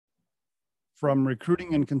From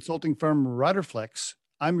recruiting and consulting firm Riderflex,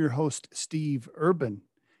 I'm your host, Steve Urban,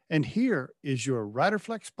 and here is your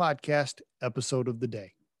Riderflex podcast episode of the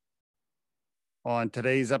day. On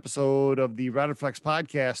today's episode of the Riderflex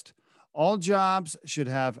podcast, all jobs should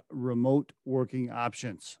have remote working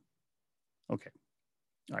options. Okay.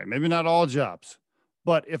 All right. Maybe not all jobs,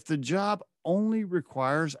 but if the job only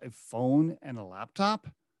requires a phone and a laptop,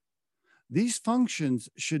 these functions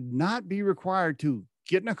should not be required to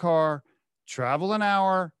get in a car, travel an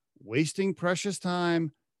hour, wasting precious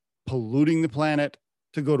time, polluting the planet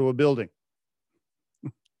to go to a building.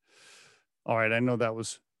 All right. I know that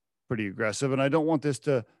was pretty aggressive, and I don't want this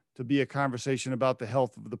to be a conversation about the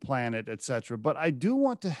health of the planet, et cetera, but I do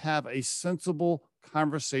want to have a sensible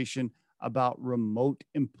conversation about remote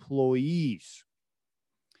employees.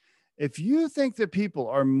 If you think that people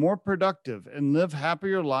are more productive and live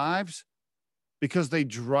happier lives because they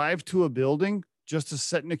drive to a building just to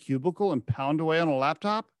sit in a cubicle and pound away on a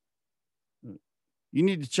laptop, you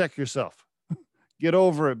need to check yourself. Get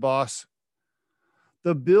over it, boss.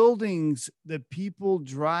 The buildings that people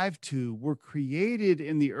drive to were created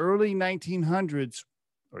in the early 1900s,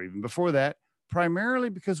 or even before that, primarily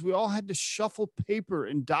because we all had to shuffle paper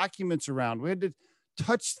and documents around. We had to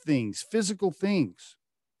touch things, physical things.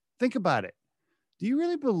 Think about it. Do you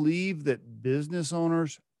really believe that business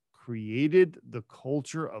owners created the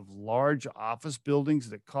culture of large office buildings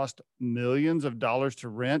that cost millions of dollars to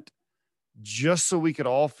rent just so we could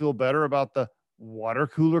all feel better about the water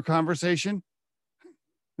cooler conversation?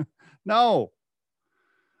 No.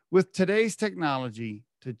 With today's technology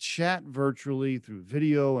to chat virtually through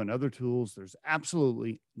video and other tools, there's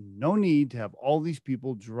absolutely no need to have all these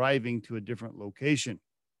people driving to a different location.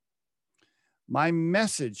 My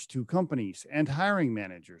message to companies and hiring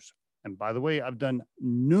managers, and by the way, I've done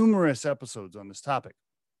numerous episodes on this topic.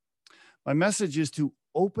 My message is to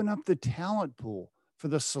open up the talent pool for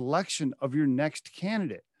the selection of your next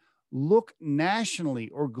candidate. Look nationally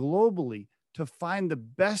or globally to find the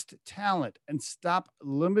best talent and stop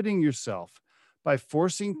limiting yourself by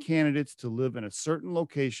forcing candidates to live in a certain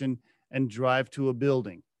location and drive to a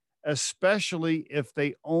building, especially if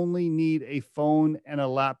they only need a phone and a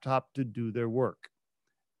laptop to do their work.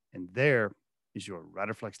 And there is your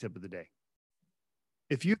Riderflex tip of the day.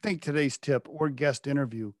 If you think today's tip or guest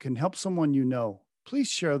interview can help someone you know, please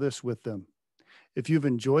share this with them. If you've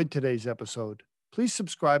enjoyed today's episode, please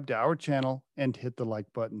subscribe to our channel and hit the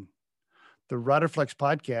like button. The Riderflex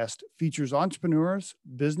podcast features entrepreneurs,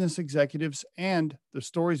 business executives, and the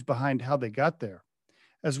stories behind how they got there,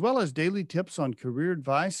 as well as daily tips on career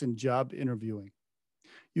advice and job interviewing.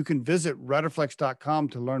 You can visit riderflex.com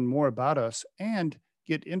to learn more about us and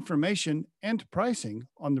get information and pricing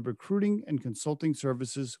on the recruiting and consulting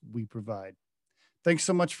services we provide. Thanks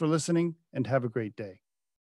so much for listening, and have a great day.